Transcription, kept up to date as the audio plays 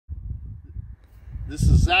This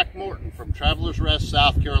is Zach Morton from Travelers Rest,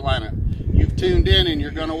 South Carolina. You've tuned in and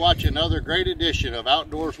you're going to watch another great edition of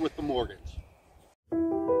Outdoors with the Morgans.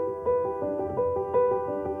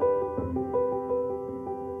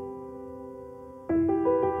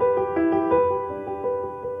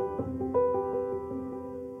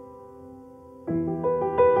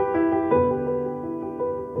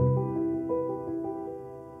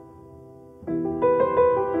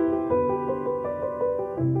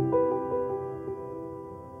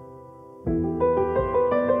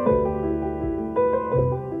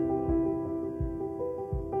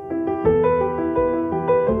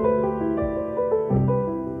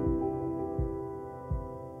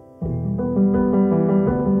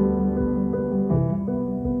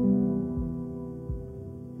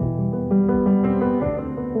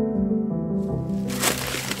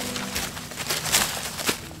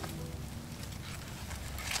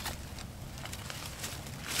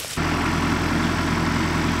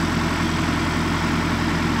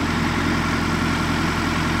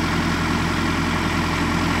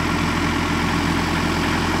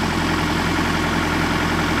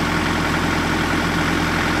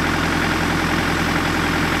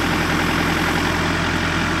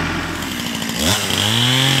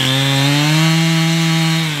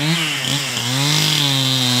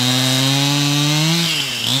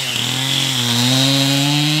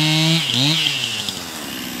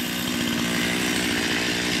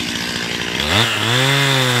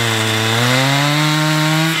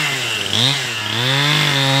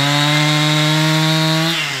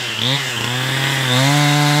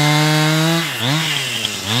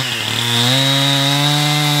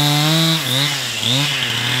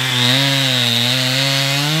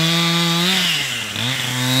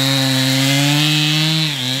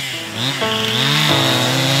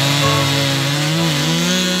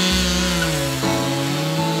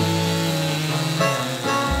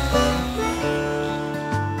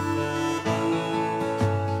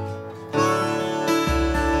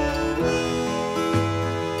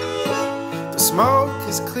 Smoke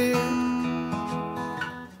is clear.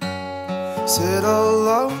 Sit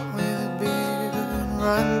alone with a beer and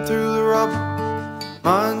run through the rubble.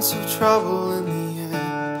 Months of trouble in the end.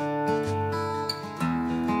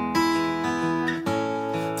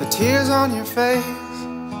 The tears on your face,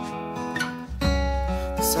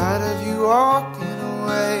 the sight of you walking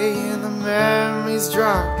away, and the memories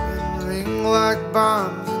drop and ring like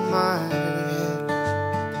bombs in my head.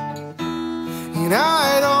 And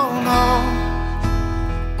I don't know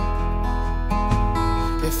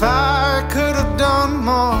if I could have done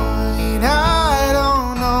more, and I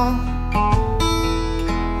don't know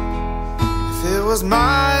if it was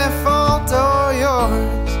my fault or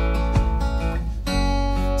yours.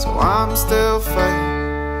 So I'm still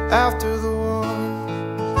fighting after the war.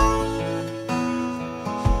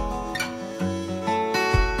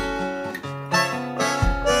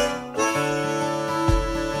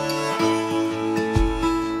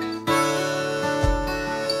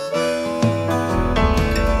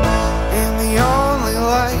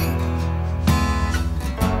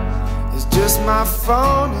 My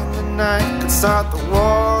phone in the night could start the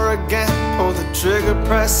war again. Pull the trigger,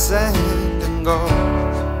 press send and go.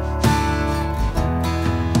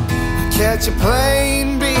 Catch a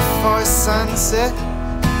plane before sunset,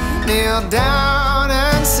 kneel down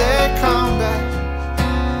and say come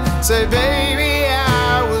back. Say baby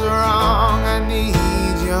I was wrong, I need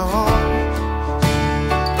you home.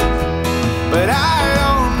 But I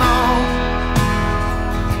don't know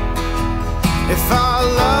if I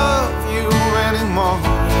love anymore.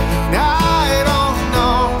 And I don't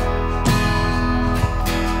know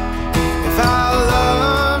if I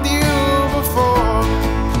loved you before.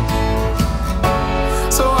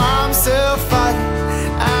 So I'm still fighting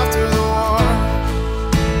after the war.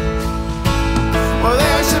 Well,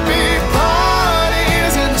 there should be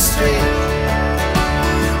parties in the street.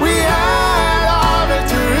 We had our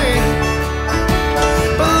victory,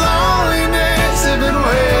 but loneliness has been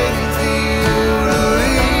waiting for you to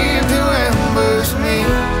leave to ambush me.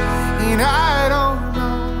 And I don't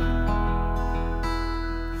know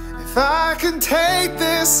if I can take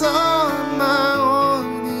this on my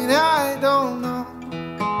own. And I don't know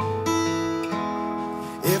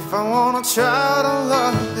if I wanna try to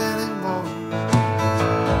love anymore.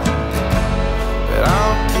 But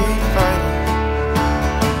I'll keep fighting.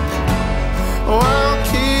 Oh, I'll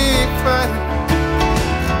keep fighting.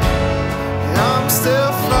 And I'm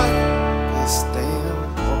still fighting this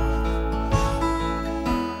damn war.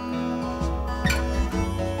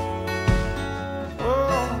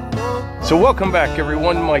 So welcome back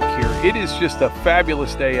everyone, Mike here. It is just a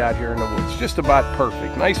fabulous day out here in the woods, just about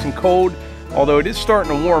perfect. Nice and cold, although it is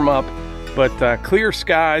starting to warm up, but clear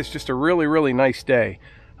skies, just a really, really nice day.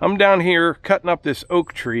 I'm down here cutting up this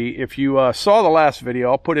oak tree. If you saw the last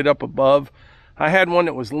video, I'll put it up above. I had one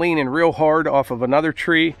that was leaning real hard off of another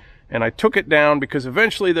tree, and I took it down because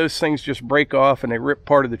eventually those things just break off and they rip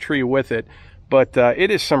part of the tree with it. But it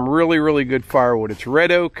is some really, really good firewood. It's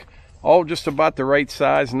red oak, all just about the right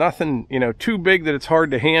size. Nothing, you know, too big that it's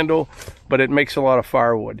hard to handle, but it makes a lot of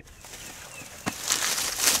firewood.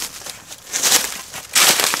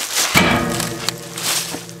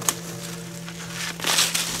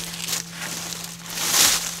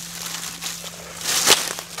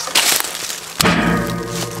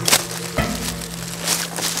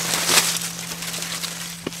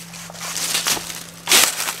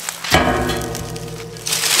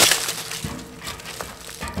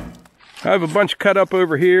 I have a bunch cut up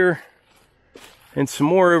over here and some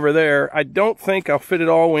more over there. I don't think I'll fit it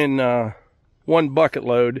all in one bucket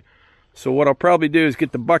load. So what I'll probably do is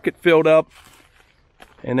get the bucket filled up,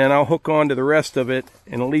 and then I'll hook on to the rest of it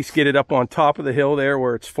and at least get it up on top of the hill there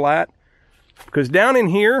where it's flat. Because down in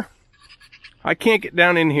here, I can't get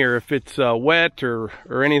down in here if it's wet or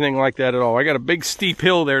anything like that at all. I got a big steep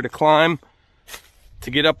hill there to climb to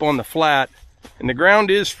get up on the flat. And the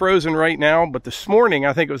ground is frozen right now, but this morning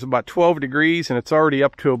I think it was about 12 degrees and it's already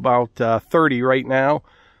up to about 30 right now.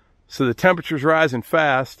 So the temperature's rising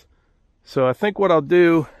fast. So I think what I'll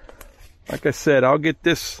do, like I said, I'll get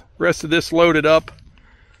this rest of this loaded up,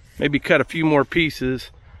 maybe cut a few more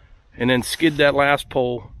pieces, and then skid that last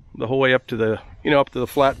pole the whole way up to the, you know, up to the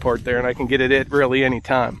flat part there, and I can get it really any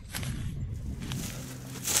time.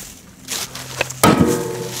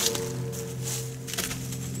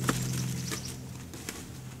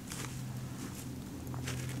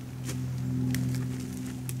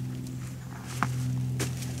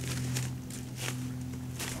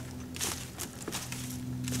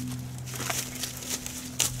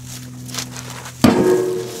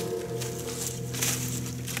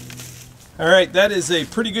 Alright, that is a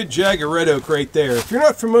pretty good jag of red oak right there. If you're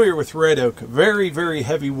not familiar with red oak, very, very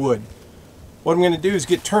heavy wood. What I'm going to do is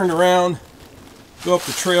get turned around, go up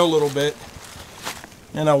the trail a little bit,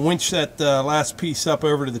 and I'll winch that last piece up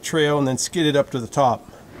over to the trail and then skid it up to the top.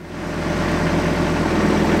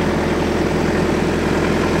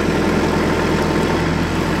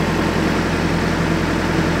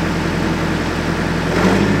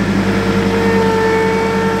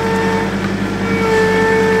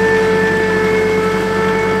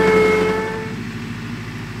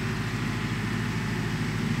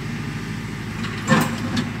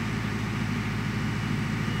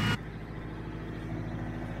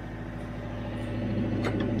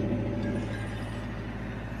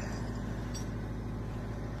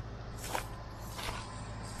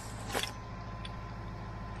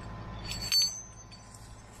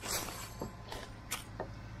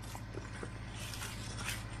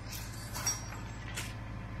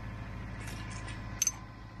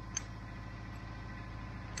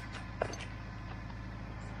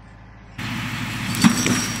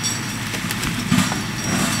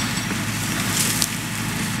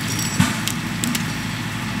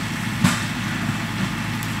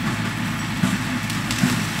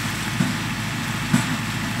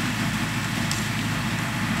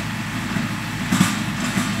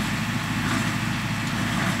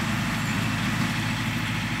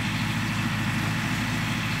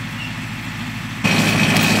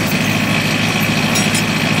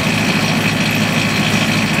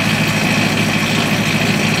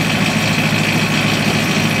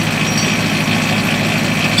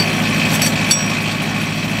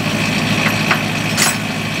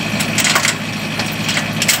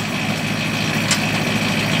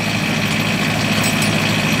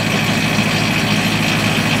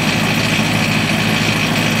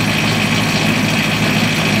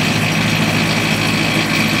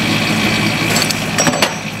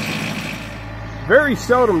 Very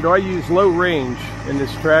seldom do I use low range in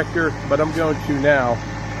this tractor, but I'm going to now.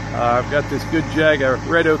 I've got this good jag of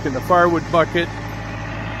red oak in the firewood bucket,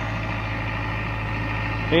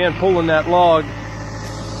 and pulling that log,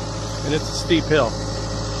 and it's a steep hill.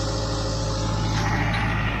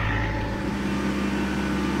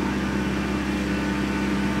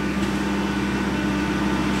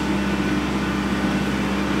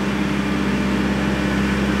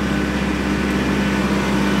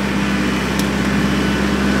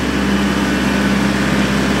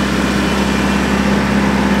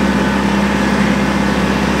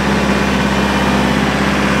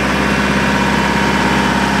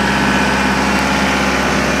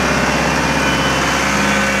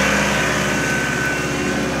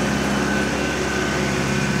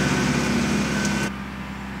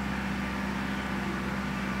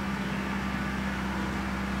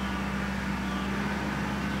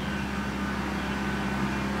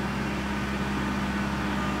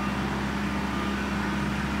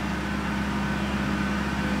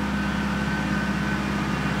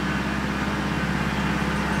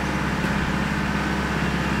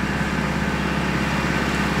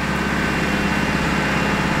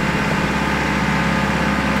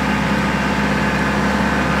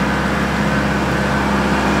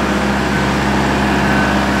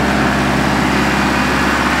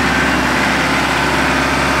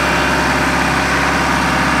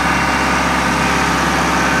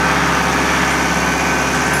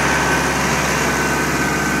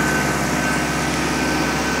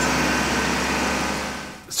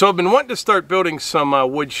 So I've been wanting to start building some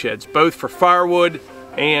wood sheds, both for firewood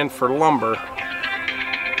and for lumber.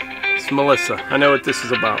 It's Melissa. I know what this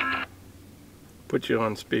is about. Put you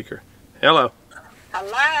on speaker. Hello.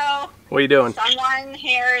 Hello. What are you doing? Someone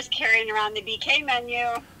here is carrying around the BK menu.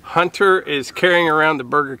 Hunter is carrying around the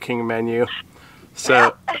Burger King menu.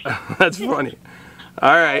 So that's funny.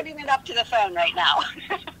 All right. I'm holding it up to the phone right now.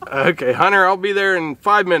 Okay, Hunter, I'll be there in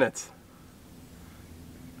 5 minutes.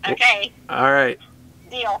 Okay. All right.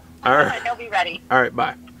 Deal. All right. He'll be ready. All right,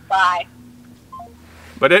 bye. Bye.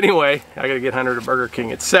 But anyway, I gotta get Hunter to Burger King.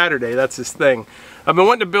 It's Saturday, that's his thing. I've been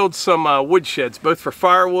wanting to build some wood sheds, both for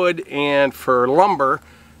firewood and for lumber.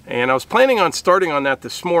 And I was planning on starting on that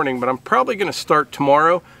this morning, but I'm probably gonna start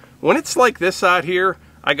tomorrow. When it's like this out here,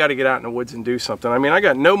 I gotta get out in the woods and do something. I mean, I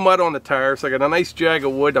got no mud on the tires. I got a nice jag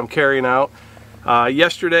of wood I'm carrying out.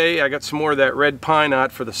 Yesterday, I got some more of that red pine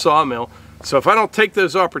knot for the sawmill. So if I don't take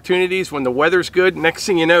those opportunities when the weather's good, next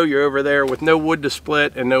thing you know, you're over there with no wood to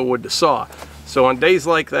split and no wood to saw. So on days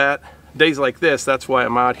like that, days like this, that's why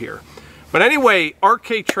I'm out here. But anyway,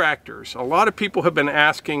 RK tractors. A lot of people have been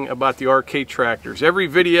asking about the RK tractors. Every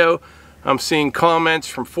video, I'm seeing comments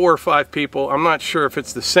from 4 or 5 people. I'm not sure if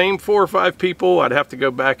it's the same 4 or 5 people. I'd have to go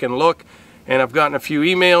back and look. And I've gotten a few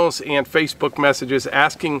emails and Facebook messages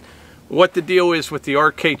asking what the deal is with the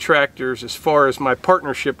RK tractors as far as my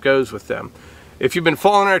partnership goes with them. If you've been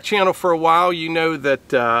following our channel for a while, you know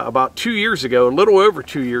that about 2 years ago, a little over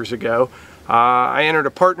 2 years ago, I entered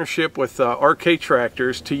a partnership with RK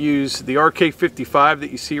Tractors to use the RK55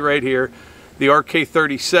 that you see right here, the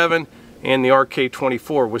RK37, and the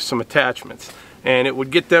RK24 with some attachments. And it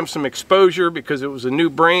would get them some exposure because it was a new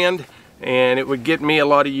brand, and it would get me a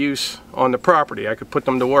lot of use on the property. I could put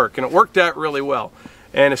them to work, and it worked out really well.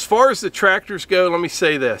 And as far as the tractors go, let me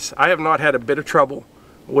say this. I have not had a bit of trouble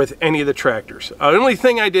with any of the tractors. The only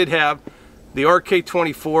thing I did have, the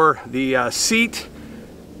RK24, the seat,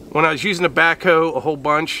 when I was using the backhoe a whole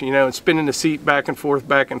bunch, you know, and spinning the seat back and forth,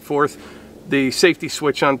 the safety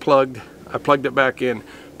switch unplugged. I plugged it back in.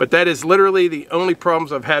 But that is literally the only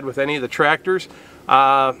problems I've had with any of the tractors.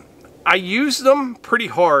 I use them pretty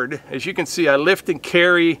hard. As you can see, I lift and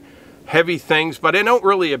carry heavy things, but I don't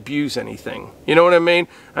really abuse anything. You know what I mean?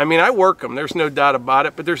 I mean, I work them, there's no doubt about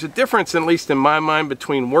it, but there's a difference, at least in my mind,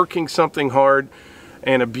 between working something hard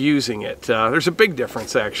and abusing it. There's a big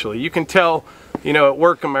difference, actually. You can tell, you know, at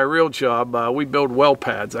work in my real job, we build well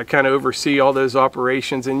pads. I kind of oversee all those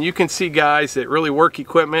operations, and you can see guys that really work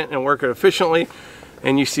equipment and work it efficiently,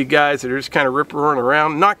 and you see guys that are just kind of rip-roaring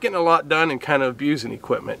around, not getting a lot done and kind of abusing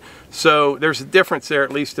equipment. So there's a difference there,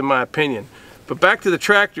 at least in my opinion. But back to the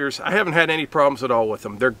tractors, I haven't had any problems at all with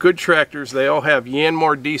them. They're good tractors. They all have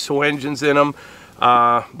Yanmar diesel engines in them.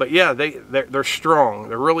 But yeah, they're strong.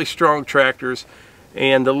 They're really strong tractors.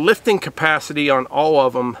 And the lifting capacity on all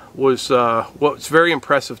of them was very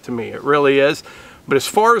impressive to me. It really is. But as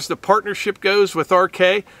far as the partnership goes with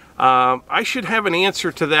RK, I should have an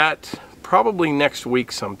answer to that probably next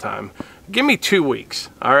week sometime. Give me 2 weeks,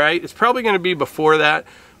 all right? It's probably going to be before that,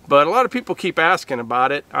 but a lot of people keep asking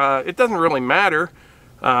about it. It doesn't really matter,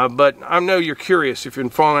 but I know you're curious if you've been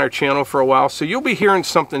following our channel for a while, so you'll be hearing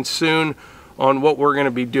something soon on what we're going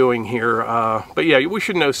to be doing here. But yeah, we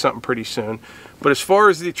should know something pretty soon. But as far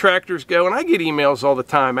as the tractors go, and I get emails all the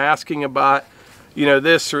time asking about, you know,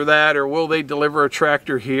 this or that, or will they deliver a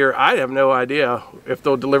tractor here? I have no idea if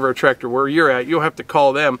they'll deliver a tractor where you're at. You'll have to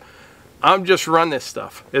call them. I'm just run this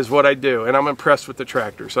stuff, is what I do, and I'm impressed with the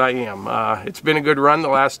tractors. I am. It's been a good run the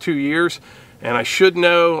last 2 years, and I should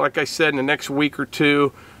know, like I said, in the next week or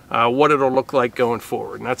two, what it'll look like going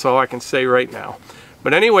forward. And that's all I can say right now.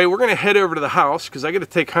 But anyway, we're going to head over to the house because I got to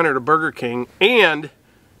take Hunter to Burger King, and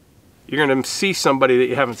you're going to see somebody that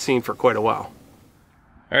you haven't seen for quite a while.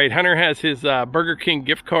 All right, Hunter has his Burger King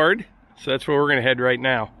gift card, so that's where we're going to head right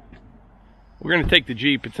now. We're going to take the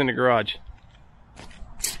Jeep. It's in the garage.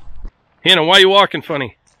 Hannah, why are you walking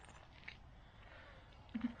funny?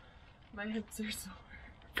 My hips are sore.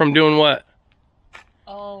 From doing what?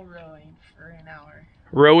 All rowing for an hour.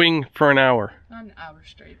 Rowing for an hour? Not an hour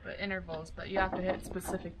straight, but intervals, but you have to hit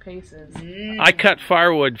specific paces. I cut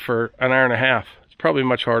firewood for an hour and a half. It's probably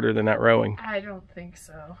much harder than that rowing. I don't think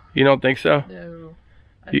so. You don't think so? No.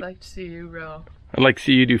 I'd like to see you row. I'd like to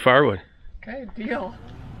see you do firewood. Okay, deal.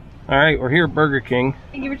 All right, we're here at Burger King.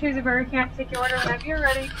 Thank you for choosing Burger King. Take your order whenever you're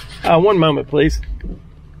ready. 1 moment, please.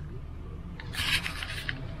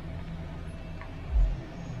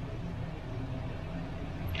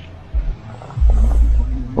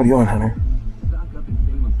 What do you want, Hunter?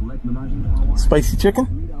 Spicy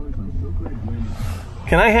chicken?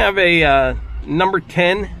 Can I have a number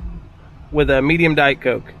 10 with a medium Diet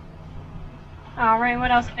Coke? Alright,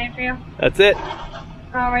 what else can I do for you? That's it.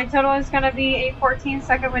 Alright, total is going to be a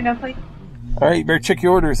 14-second window, please. All right, you better check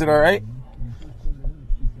your order. Is it all right?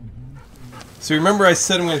 So remember I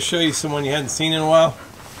said I'm going to show you someone you hadn't seen in a while?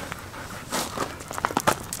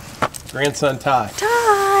 Grandson Ty.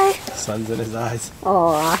 Ty! Sun's in his eyes.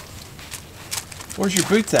 Aw. Where's your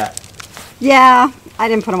boots at? Yeah, I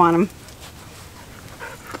didn't put them on him.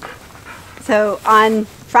 So on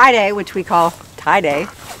Friday, which we call Ty Day,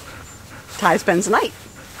 Ty spends the night.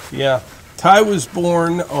 Yeah. Ty was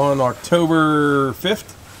born on October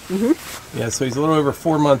 5th. Mm-hmm. Yeah, so he's a little over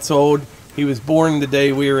 4 months old. He was born the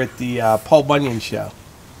day we were at the Paul Bunyan show.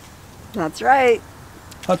 That's right.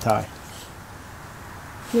 Hi, Ty.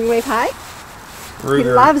 Can you wave hi? Ruger, He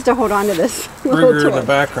loves to hold on to this little Ruger in toy. the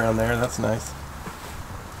background there. That's nice.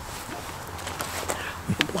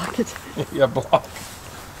 Block it. Yeah, block.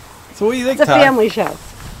 So what do you think, It's a Ty? family show.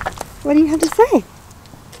 What do you have to say?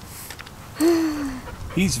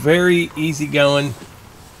 He's very easygoing,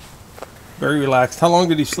 very relaxed. How long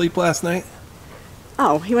did he sleep last night?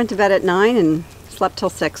 Oh, he went to bed at 9 and slept till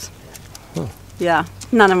 6. Huh. Yeah,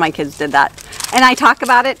 none of my kids did that. And I talk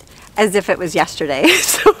about it as if it was yesterday.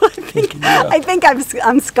 So I think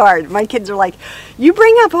I'm scarred. My kids are like, you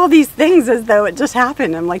bring up all these things as though it just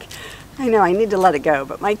happened. I'm like, I know, I need to let it go.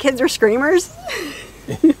 But my kids are screamers.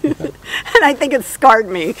 And I think it scarred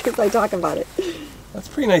me because I talk about it. That's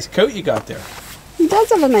a pretty nice coat you got there. He does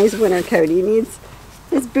have a nice winter coat. He needs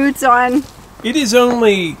his boots on. It is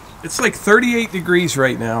only, it's like 38 degrees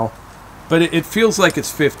right now, but it feels like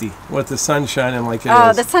it's 50 with the sun shining like it is.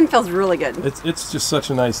 Oh, the sun feels really good. It's just such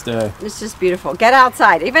a nice day. It's just beautiful. Get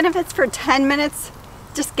outside. Even if it's for 10 minutes,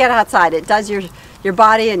 just get outside. It does your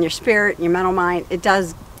body and your spirit, your mental mind. It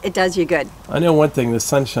does you good. I know one thing, the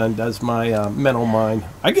sunshine does my mental mind.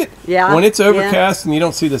 I get, Yeah, when it's overcast yeah. and you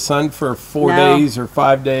don't see the sun for 4 No. days or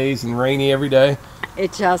 5 days and rainy every day,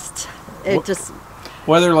 It just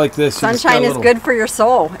weather like this, you just got sunshine a is little, good for your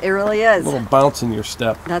soul. It really is. little bounce in your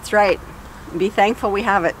step. That's right. Be thankful we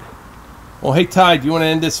have it. Well, hey, Ty, do you want to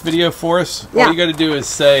end this video for us? Yeah. All you got to do is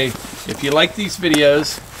say, if you like these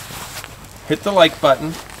videos, hit the like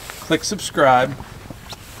button, click subscribe,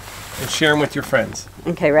 and share them with your friends.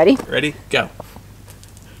 Okay, ready? Ready? Go.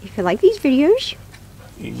 If you like these videos,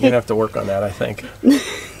 You're going to have to work on that, I think.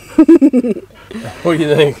 What do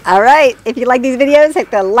you think? all right. If you like these videos,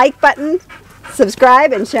 hit the like button,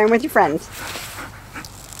 subscribe, and share them with your friends.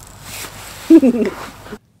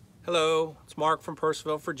 Hello, it's Mark from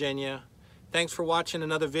Purcellville, Virginia. Thanks for watching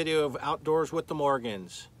another video of Outdoors with the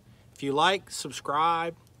Morgans. If you like,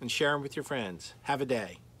 subscribe, and share them with your friends. Have a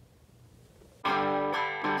day.